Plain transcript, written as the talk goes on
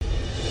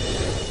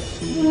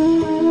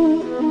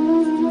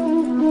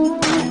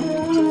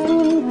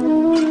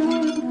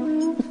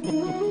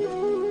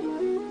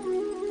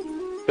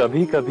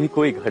कभी कभी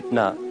कोई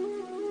घटना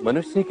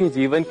मनुष्य के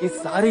जीवन की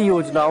सारी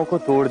योजनाओं को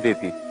तोड़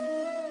देती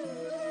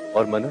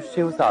और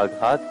मनुष्य उस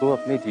आघात को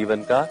अपने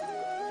जीवन का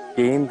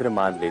केंद्र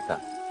मान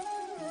लेता।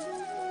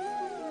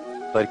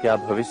 पर क्या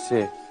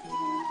भविष्य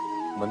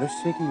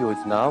मनुष्य की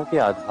योजनाओं के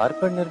आधार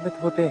पर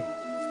निर्मित होते हैं?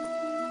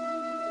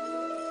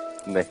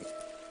 नहीं।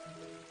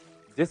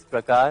 जिस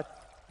प्रकार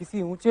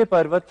किसी ऊंचे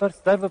पर्वत पर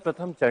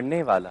सर्वप्रथम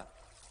चढ़ने वाला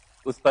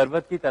उस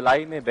पर्वत की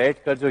तलाई में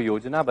बैठकर जो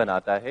योजना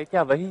बनाता है,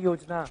 क्या वही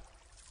योजना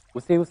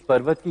उसे उस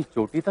पर्वत की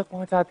चोटी तक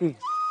पहुंचाती है?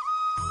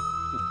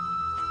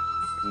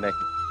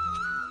 नहीं,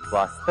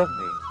 वास्तव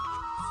में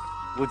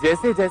वो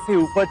जैसे जैसे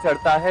ऊपर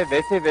चढ़ता है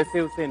वैसे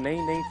वैसे उसे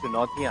नई नई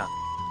चुनौतियां,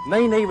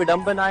 नई नई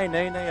विडंबनाएं,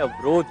 नए नए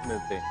अवरोध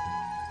मिलते हैं।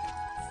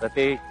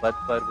 प्रत्येक पद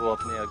पर वो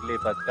अपने अगले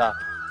पद का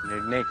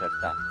निर्णय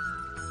करता है।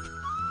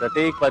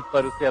 प्रत्येक पद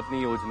पर उसे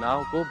अपनी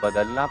योजनाओं को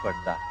बदलना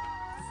पड़ता है।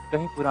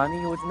 कहीं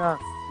पुरानी योजना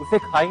उसे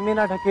खाई में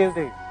ना ढकेल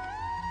दे।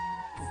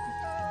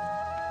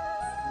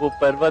 वो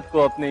पर्वत को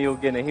अपने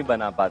योग्य नहीं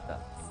बना पाता,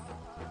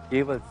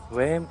 केवल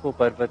स्वयं को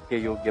पर्वत के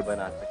योग्य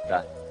बना सकता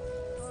है।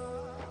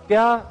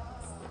 क्या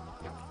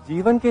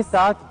जीवन के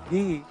साथ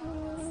भी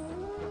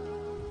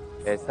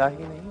ऐसा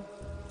ही नहीं?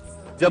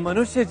 जब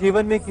मनुष्य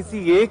जीवन में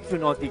किसी एक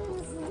चुनौती को,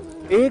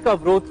 एक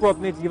अवरोध को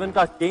अपने जीवन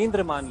का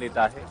केंद्र मान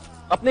लेता है,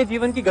 अपने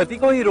जीवन की गति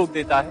को ही रोक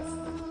देता है,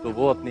 तो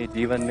वो अपने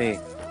जीवन में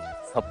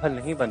सफल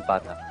नहीं बन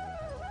पाता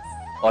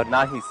और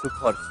ना ही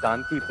सुख और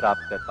शांति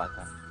प्राप्त कर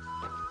पाता।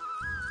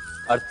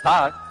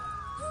 अर्थात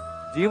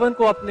जीवन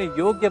को अपने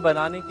योग्य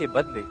बनाने के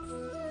बदले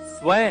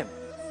स्वयं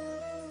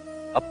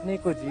अपने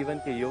को जीवन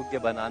के योग्य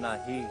बनाना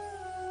ही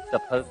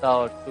सफलता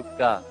और सुख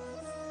का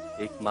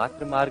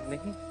एकमात्र मार्ग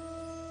नहीं।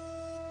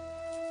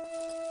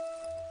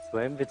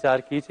 स्वयं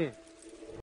विचार कीजिए।